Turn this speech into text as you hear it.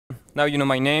now you know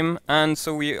my name, and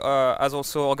so we are as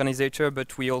also organizer,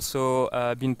 but we also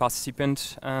been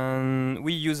participant, and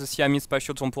we use the Siamese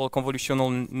Spatio-temporal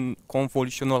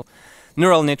convolutional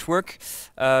neural network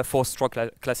for stroke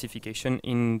classification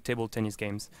in table tennis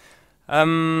games.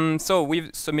 So we've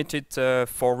submitted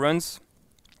 4 runs,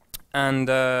 and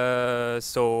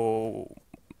so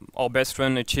our best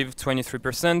run achieved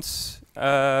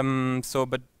 23%. So,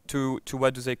 but to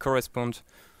what do they correspond?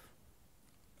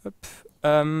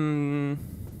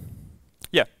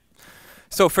 Yeah.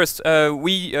 So first,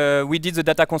 we did the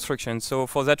data construction. So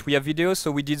for that, we have videos.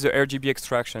 So we did the RGB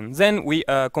extraction. Then we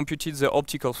computed the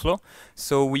optical flow.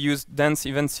 So we used dense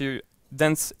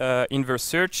inverse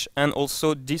search and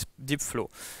also deep flow.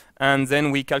 And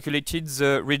then we calculated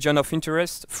the region of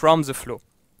interest from the flow.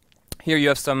 Here you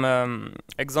have some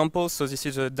examples. So this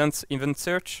is a dense inverse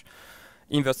search.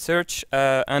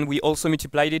 And we also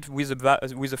multiplied it with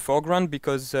the foreground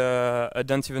because a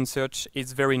dense event search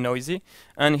is very noisy.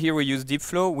 And here we use deep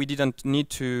flow. We didn't need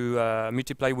to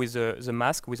multiply with the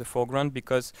mask, with the foreground,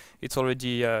 because it's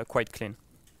already quite clean.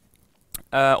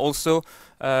 Also,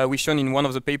 we shown in one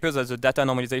of the papers that the data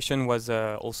normalization was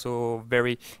also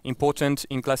very important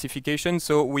in classification.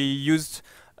 So we used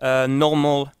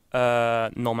normal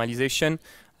normalization.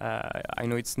 I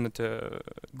know it's not a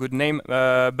good name,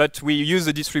 but we use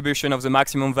the distribution of the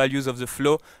maximum values of the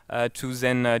flow to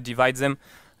then divide them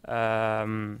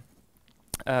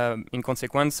in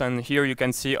consequence. And here you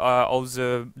can see how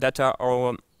the data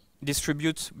are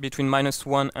distribute between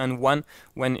 -1 and 1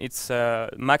 when it's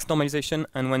max normalization,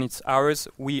 and when it's ours,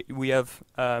 we have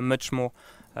much more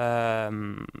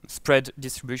spread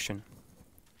distribution.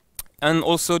 And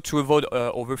also to avoid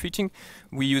overfitting,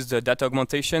 we use the data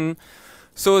augmentation.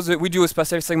 So we do a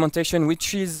spatial segmentation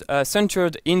which is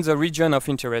centered in the region of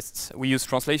interest. We use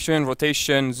translation,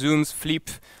 rotation, zooms, flip.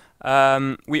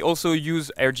 We also use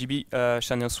RGB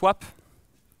channel swap.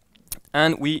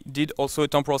 And we did also a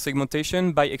temporal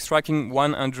segmentation by extracting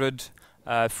 100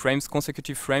 frames,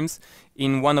 consecutive frames,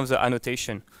 in one of the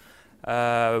annotation,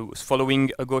 following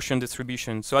a Gaussian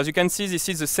distribution. So as you can see, this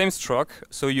is the same stroke.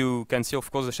 So you can see, of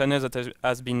course, the channel that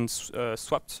has been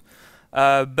swapped.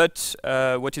 But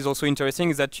what is also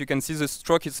interesting is that you can see the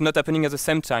stroke is not happening at the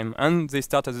same time, and they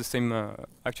start at the same,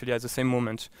 actually at the same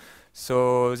moment.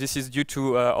 So this is due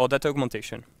to our data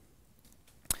augmentation.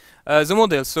 The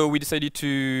model, so we decided to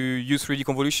use 3D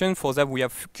convolution. For that, we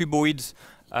have cuboids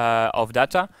of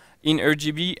data in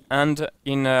RGB and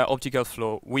in optical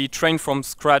flow. We trained from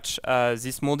scratch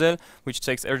this model, which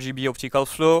takes RGB optical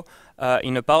flow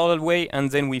in a parallel way,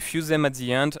 and then we fuse them at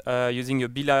the end using a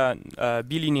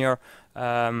bilinear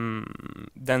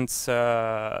dense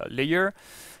layer.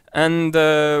 And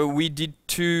we did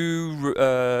two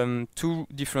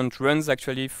different runs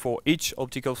actually for each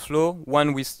optical flow.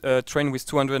 One with trained with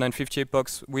 250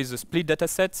 epochs with a split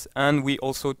dataset, and we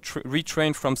also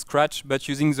retrained from scratch, but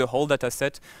using the whole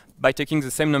dataset by taking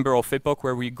the same number of epoch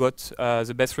where we got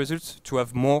the best results to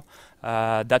have more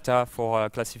data for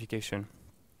classification.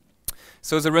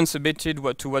 So the runs submitted,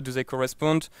 to what do they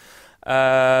correspond?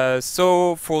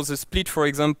 So for the split, for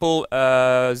example,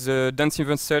 the dense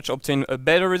inverse search obtain a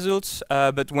better result,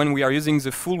 but when we are using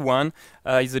the full one,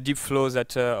 it's the deep flow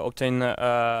that obtain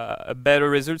a better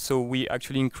result. So we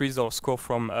actually increased our score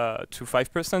from to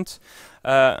 5%,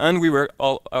 and we were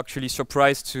all actually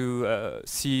surprised to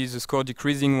see the score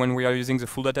decreasing when we are using the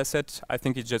full data set. I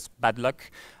think it's just bad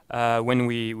luck when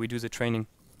we do the training.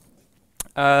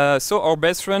 So our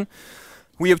best run,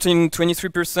 we obtained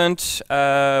 23%.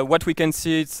 What we can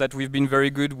see is that we've been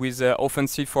very good with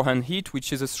offensive forehand hit,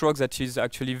 which is a stroke that is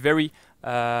actually very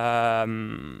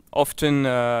often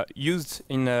used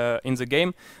in the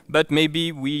game. But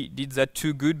maybe we did that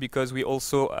too good because we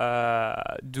also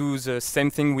do the same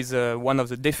thing with one of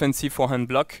the defensive forehand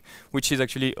block, which is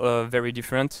actually very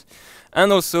different.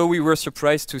 And also we were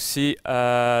surprised to see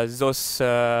those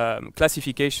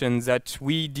classifications that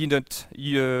we didn't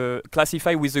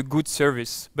classify with a good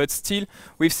service, but still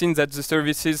we've seen that the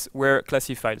services were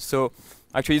classified. So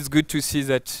actually it's good to see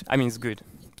that. I mean, it's good.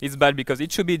 It's bad because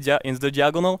it should be in the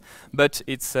diagonal, but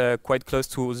it's quite close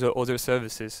to the other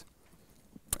services.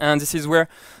 And this is where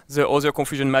the other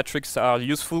confusion matrix are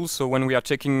useful. So when we are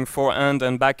checking forehand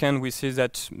and backhand, we see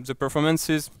that the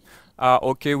performances are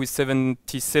okay with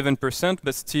 77%,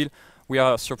 but still we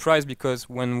are surprised because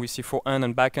when we see forehand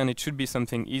and backhand, it should be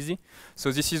something easy.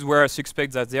 So this is where I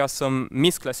suspect that there are some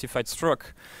misclassified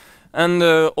stroke. And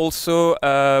also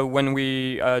when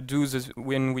we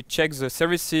when we check the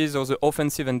services or the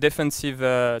offensive and defensive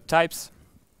types,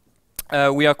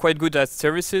 we are quite good at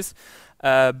services.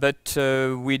 but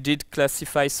we did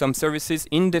classify some services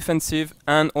in defensive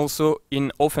and also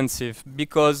in offensive,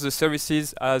 because the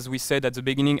services, as we said at the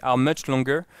beginning, are much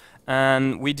longer,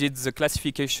 and we did the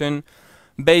classification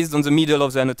based on the middle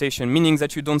of the annotation, meaning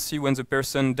that you don't see when the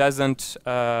person doesn't,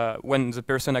 when the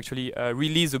person actually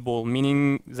release the ball,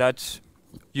 meaning that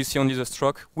you see only the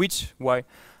stroke, which why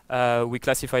we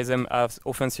classify them as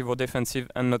offensive or defensive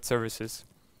and not services.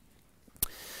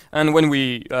 And when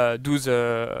we do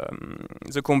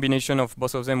the combination of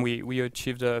both of them, we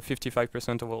achieved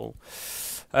 55% overall.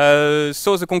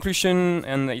 So the conclusion,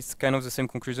 and it's kind of the same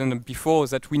conclusion before,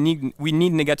 that we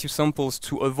need negative samples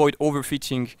to avoid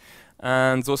overfitting,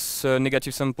 and those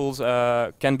negative samples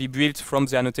can be built from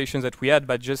the annotations that we had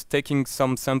by just taking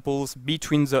some samples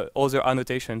between the other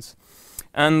annotations.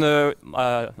 And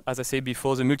as I said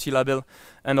before, the multi-label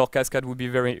and or cascade would be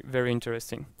very, very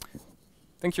interesting.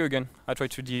 Thank you again. I try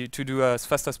to do as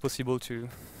fast as possible to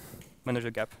manage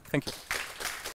the gap. Thank you.